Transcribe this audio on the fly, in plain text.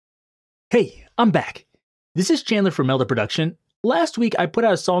Hey, I'm back. This is Chandler from Melda Production. Last week I put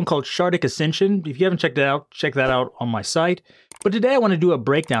out a song called Shardic Ascension. If you haven't checked it out, check that out on my site. But today I want to do a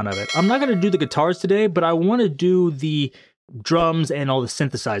breakdown of it. I'm not going to do the guitars today, but I want to do the drums and all the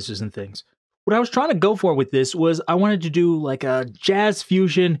synthesizers and things. What I was trying to go for with this was I wanted to do like a jazz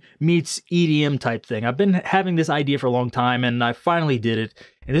fusion meets EDM type thing. I've been having this idea for a long time and I finally did it.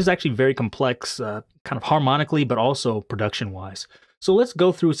 And this is actually very complex, kind of harmonically, but also production-wise. So let's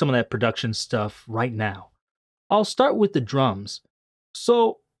go through some of that production stuff right now. I'll start with the drums.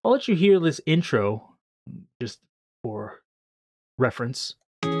 So I'll let you hear this intro just for reference.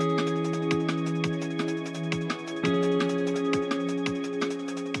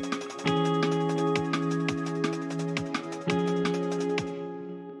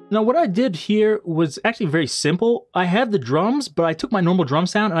 Now what I did here was actually very simple. I have the drums, but I took my normal drum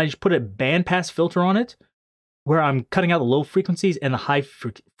sound and I just put a bandpass filter on it, where I'm cutting out the low frequencies and the high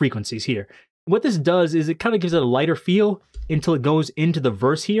frequencies here. What this does is it kind of gives it a lighter feel until it goes into the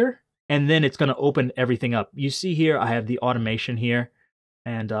verse here, and then it's going to open everything up. You see here, I have the automation here,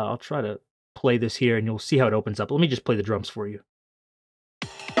 and I'll try to play this here, and you'll see how it opens up. Let me just play the drums for you.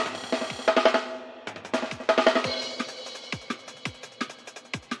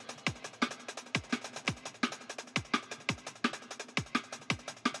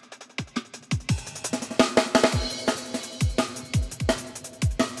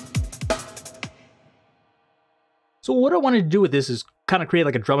 So what I wanted to do with this is kind of create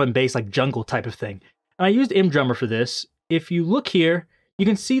like a drum and bass, like jungle type of thing. And I used MDrummer for this. If you look here, you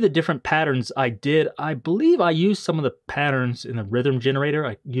can see the different patterns I did. I believe I used some of the patterns in the rhythm generator.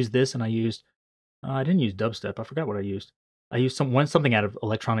 I used this and I used, I didn't use dubstep. I forgot what I used. I used something out of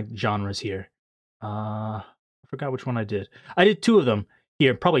electronic genres here. I forgot which one I did. I did two of them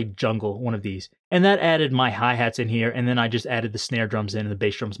here, probably jungle, one of these. And that added my hi-hats in here. And then I just added the snare drums in and the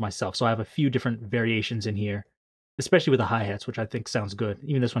bass drums myself. So I have a few different variations in here, especially with the hi-hats, which I think sounds good.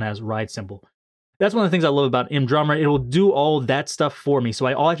 Even this one has ride cymbal. That's one of the things I love about MDrummer. It will do all that stuff for me.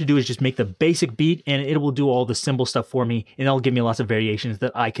 So all I have to do is just make the basic beat, and it will do all the cymbal stuff for me, and it'll give me lots of variations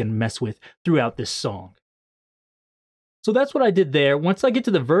that I can mess with throughout this song. So that's what I did there. Once I get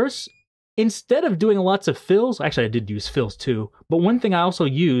to the verse, instead of doing lots of fills, actually I did use fills too, but one thing I also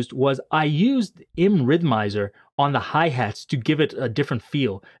used was I used MRhythmizer on the hi-hats to give it a different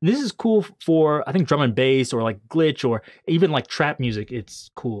feel. And this is cool for, I think, drum and bass or like glitch or even like trap music.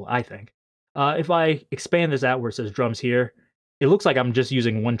 It's cool, I think. If I expand this out where it says drums here, it looks like I'm just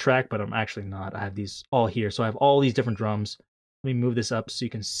using one track, but I'm actually not. I have these all here. So I have all these different drums. Let me move this up so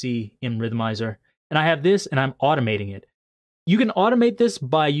you can see MRhythmizer. And I have this and I'm automating it. You can automate this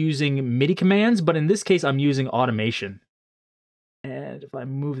by using MIDI commands, but in this case, I'm using automation. And if I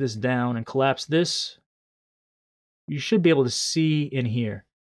move this down and collapse this, you should be able to see in here.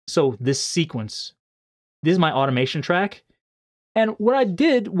 So this sequence, this is my automation track. And what I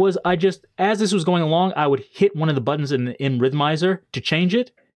did was I just, as this was going along, I would hit one of the buttons in the MRhythmizer to change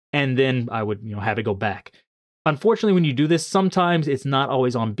it, and then I would, have it go back. Unfortunately, when you do this, sometimes it's not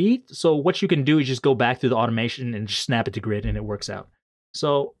always on beat. So what you can do is just go back to the automation and just snap it to grid, and it works out.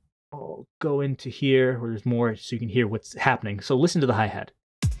 So I'll go into here where there's more so you can hear what's happening. So listen to the hi-hat.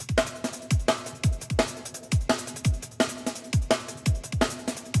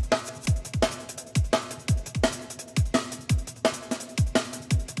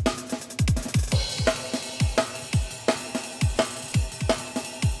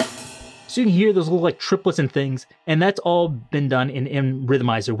 So you can hear those little like triplets and things, and that's all been done in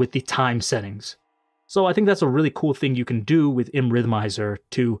MRhythmizer with the time settings. So I think that's a really cool thing you can do with MRhythmizer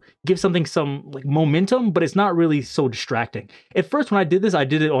to give something some like momentum, but it's not really so distracting. At first when I did this, I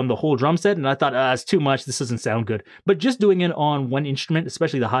did it on the whole drum set, and I thought, it's too much, this doesn't sound good. But just doing it on one instrument,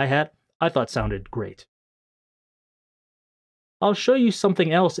 especially the hi-hat, I thought sounded great. I'll show you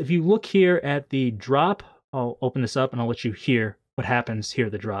something else. If you look here at the drop, I'll open this up and I'll let you hear what happens here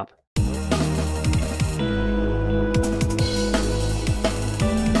at the drop.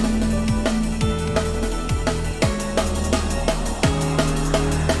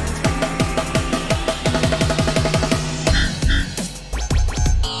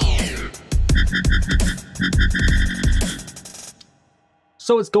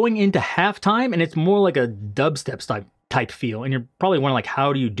 So it's going into halftime, and it's more like a dubstep type feel. And you're probably wondering, like,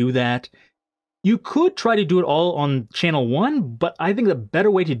 how do you do that? You could try to do it all on channel 1, but I think the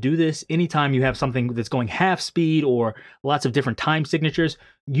better way to do this, anytime you have something that's going half speed or lots of different time signatures,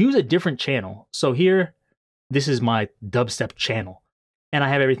 use a different channel. So here, this is my dubstep channel, and I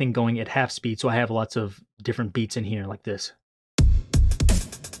have everything going at half speed, so I have lots of different beats in here like this.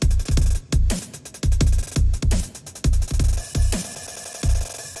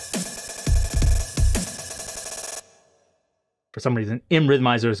 For some reason,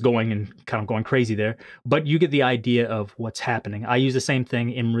 MRhythmizer is going and kind of going crazy there, but you get the idea of what's happening. I use the same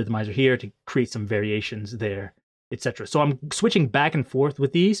thing, MRhythmizer here, to create some variations there, etc. So I'm switching back and forth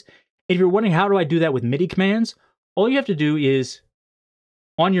with these. If you're wondering how do I do that with MIDI commands, all you have to do is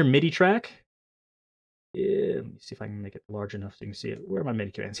on your MIDI track, let me see if I can make it large enough so you can see it. Where are my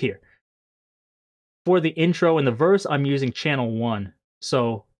MIDI commands? Here. For the intro and the verse, I'm using channel 1.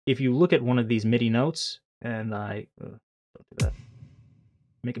 So if you look at one of these MIDI notes, and I don't do that,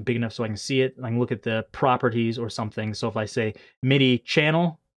 make it big enough so I can see it, I can look at the properties or something. So if I say MIDI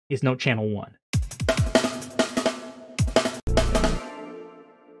channel, is note channel 1.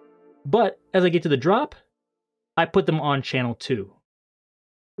 But as I get to the drop, I put them on channel 2.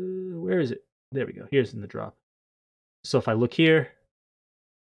 Where is it? There we go. Here's in the drop. So if I look here,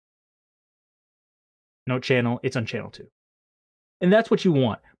 note channel, it's on channel 2. And that's what you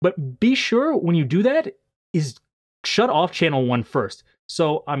want. But be sure when you do that is shut off channel 1 first.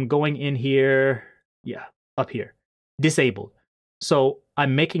 So I'm going in here, yeah, up here, disabled. So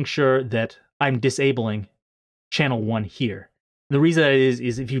I'm making sure that I'm disabling channel 1 here. The reason that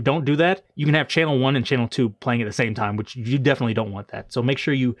is if you don't do that, you can have channel 1 and channel 2 playing at the same time, which you definitely don't want that. So make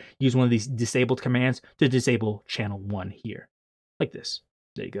sure you use one of these disabled commands to disable channel 1 here, like this.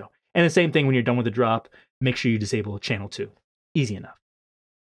 There you go. And the same thing when you're done with the drop, make sure you disable channel 2. Easy enough.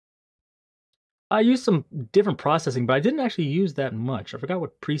 I used some different processing, but I didn't actually use that much. I forgot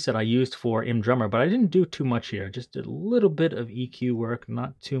what preset I used for MDrummer, but I didn't do too much here. I just did a little bit of EQ work,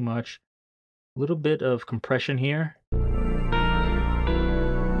 not too much. A little bit of compression here.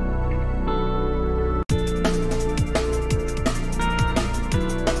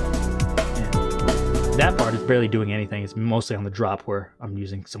 That part is barely doing anything. It's mostly on the drop where I'm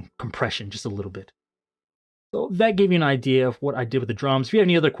using some compression, just a little bit. So that gave you an idea of what I did with the drums. If you have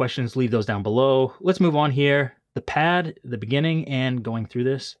any other questions, leave those down below. Let's move on here. The pad, the beginning, and going through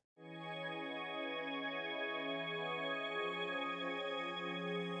this.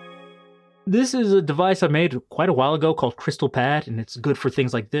 This is a device I made quite a while ago called Crystal Pad, and it's good for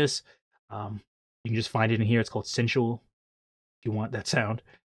things like this. You can just find it in here. It's called Sensual, if you want that sound.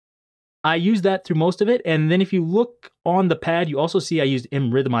 I used that through most of it, and then if you look on the pad, you also see I used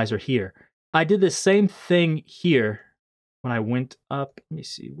MRhythmizer here. I did the same thing here when I went up. Let me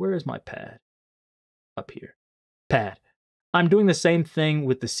see, where is my pad? Up here. Pad. I'm doing the same thing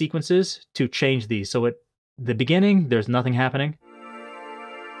with the sequences to change these. So at the beginning, there's nothing happening.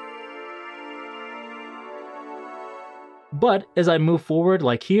 But as I move forward,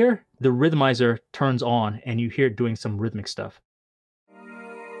 like here, the Rhythmizer turns on, and you hear it doing some rhythmic stuff.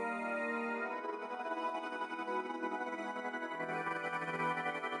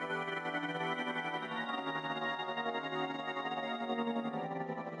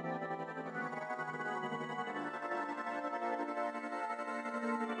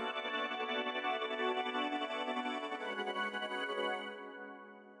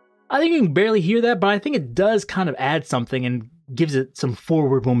 I think you can barely hear that, but I think it does kind of add something and gives it some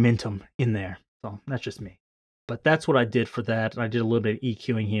forward momentum in there. So that's just me. But that's what I did for that. I did a little bit of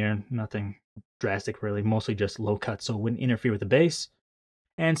EQing here. Nothing drastic really, mostly just low cut so it wouldn't interfere with the bass.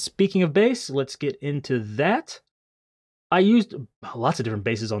 And speaking of bass, let's get into that. I used lots of different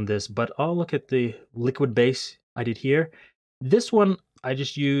basses on this, but I'll look at the liquid bass I did here. This one, I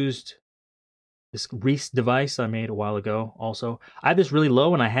just used this Reese device I made a while ago also. I have this really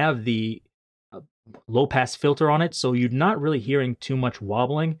low, and I have the low pass filter on it, so you're not really hearing too much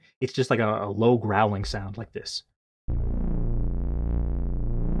wobbling. It's just like a low growling sound like this.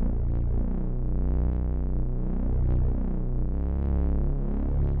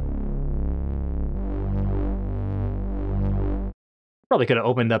 Probably could have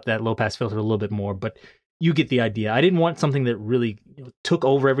opened up that low pass filter a little bit more, but you get the idea. I didn't want something that really took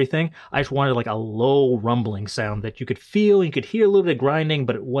over everything. I just wanted like a low rumbling sound that you could feel, you could hear a little bit of grinding,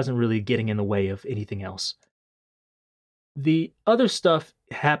 but it wasn't really getting in the way of anything else. The other stuff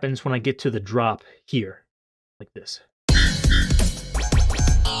happens when I get to the drop here, like this.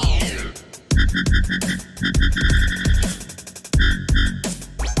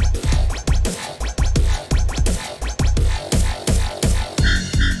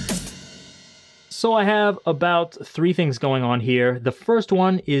 So I have about 3 things going on here. The first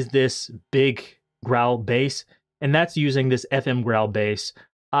one is this big growl bass, and that's using this FM growl bass.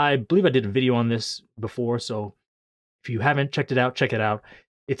 I believe I did a video on this before, so if you haven't checked it out, check it out.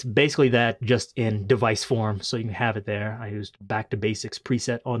 It's basically that, just in device form, so you can have it there. I used Back to Basics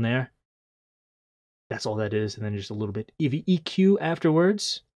preset on there. That's all that is, and then just a little bit of EQ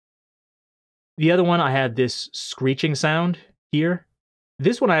afterwards. The other one, I had this screeching sound here.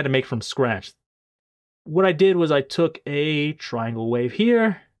 This one I had to make from scratch. what I did was I took a triangle wave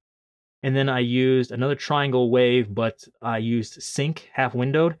here, and then I used another triangle wave, but I used sync half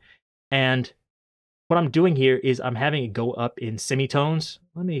windowed. And what I'm doing here is I'm having it go up in semitones.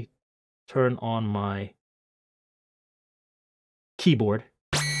 Let me turn on my keyboard.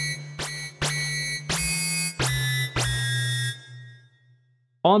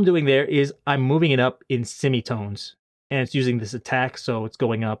 All I'm doing there is I'm moving it up in semitones, and it's using this attack, so it's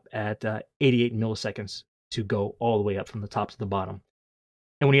going up at 88 milliseconds to go all the way up from the top to the bottom.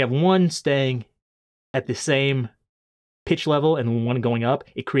 And when you have one staying at the same pitch level and one going up,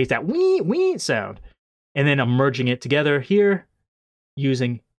 it creates that wee wee sound. And then I'm merging it together here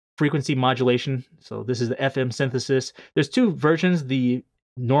using frequency modulation. So this is the FM synthesis. There's two versions, the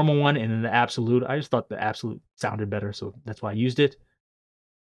normal one and then the absolute. I just thought the absolute sounded better, so that's why I used it.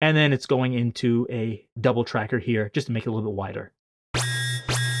 And then it's going into a double tracker here just to make it a little bit wider.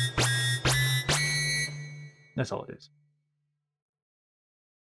 That's all it is.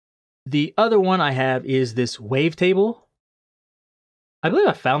 The other one I have is this wavetable. I believe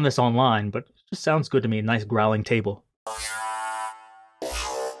I found this online, but it just sounds good to me. A nice growling table.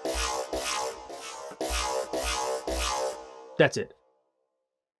 That's it.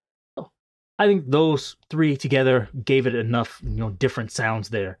 Oh, I think those three together gave it enough, different sounds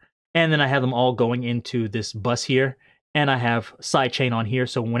there. And then I have them all going into this bus here, and I have sidechain on here,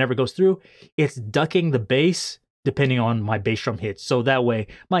 so whenever it goes through, it's ducking the bass depending on my bass drum hits. So that way,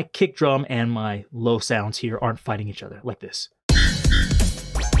 my kick drum and my low sounds here aren't fighting each other like this.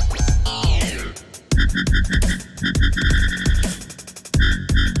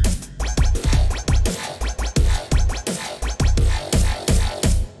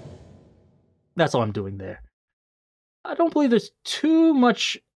 That's all I'm doing there. I don't believe there's too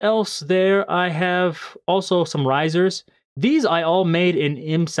much else there. I have also some risers. These I all made in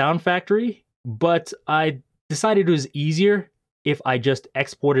MSoundfactory, but I decided it was easier if I just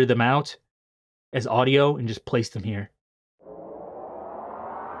exported them out as audio and just placed them here.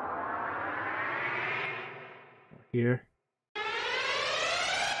 Here.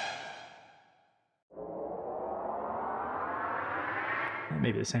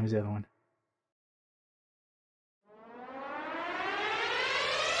 Maybe the same as the other one.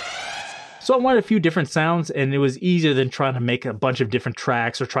 So I wanted a few different sounds, and it was easier than trying to make a bunch of different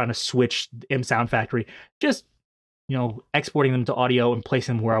tracks or trying to switch MSoundfactory. Just, exporting them to audio and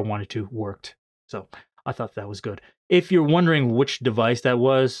placing them where I wanted to worked. So I thought that was good. If you're wondering which device that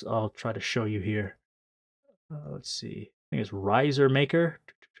was, I'll try to show you here. Let's see. I think it's Riser Maker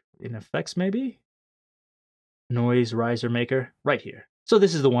in effects, maybe? Noise Riser Maker, right here. So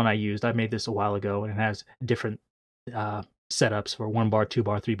this is the one I used. I made this a while ago, and it has different setups for 1 bar, 2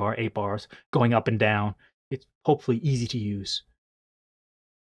 bar, 3 bar, 8 bars, going up and down. It's hopefully easy to use.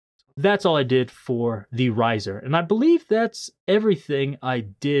 That's all I did for the riser, and I believe that's everything I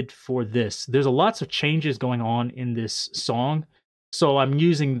did for this. There's lots of changes going on in this song, so I'm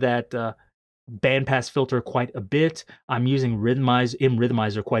using that bandpass filter quite a bit. I'm using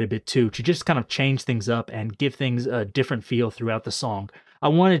MRhythmizer quite a bit too, to just kind of change things up and give things a different feel throughout the song. I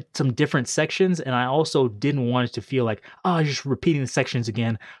wanted some different sections, and I also didn't want it to feel like, just repeating the sections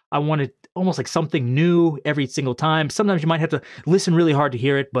again. I wanted almost like something new every single time. Sometimes you might have to listen really hard to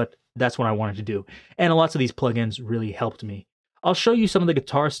hear it, but that's what I wanted to do. And lots of these plugins really helped me. I'll show you some of the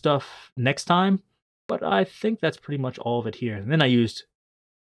guitar stuff next time, but I think that's pretty much all of it here. And then I used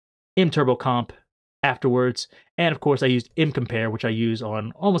Turbo Comp afterwards, and of course I used Compare, which I use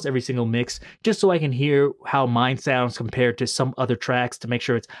on almost every single mix, just so I can hear how mine sounds compared to some other tracks, to make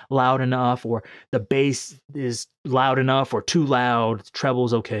sure it's loud enough, or the bass is loud enough or too loud, the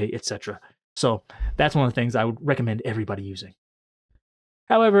treble's okay, etc. So that's one of the things I would recommend everybody using.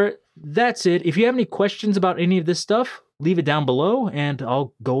 However, that's it. If you have any questions about any of this stuff, leave it down below and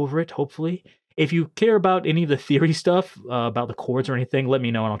I'll go over it, hopefully. If you care about any of the theory stuff, about the chords or anything, let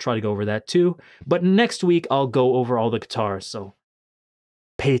me know and I'll try to go over that too. But next week, I'll go over all the guitars, so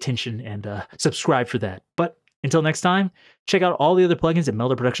pay attention and subscribe for that. But until next time, check out all the other plugins at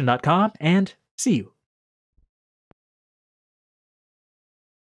meldaproduction.com and see you.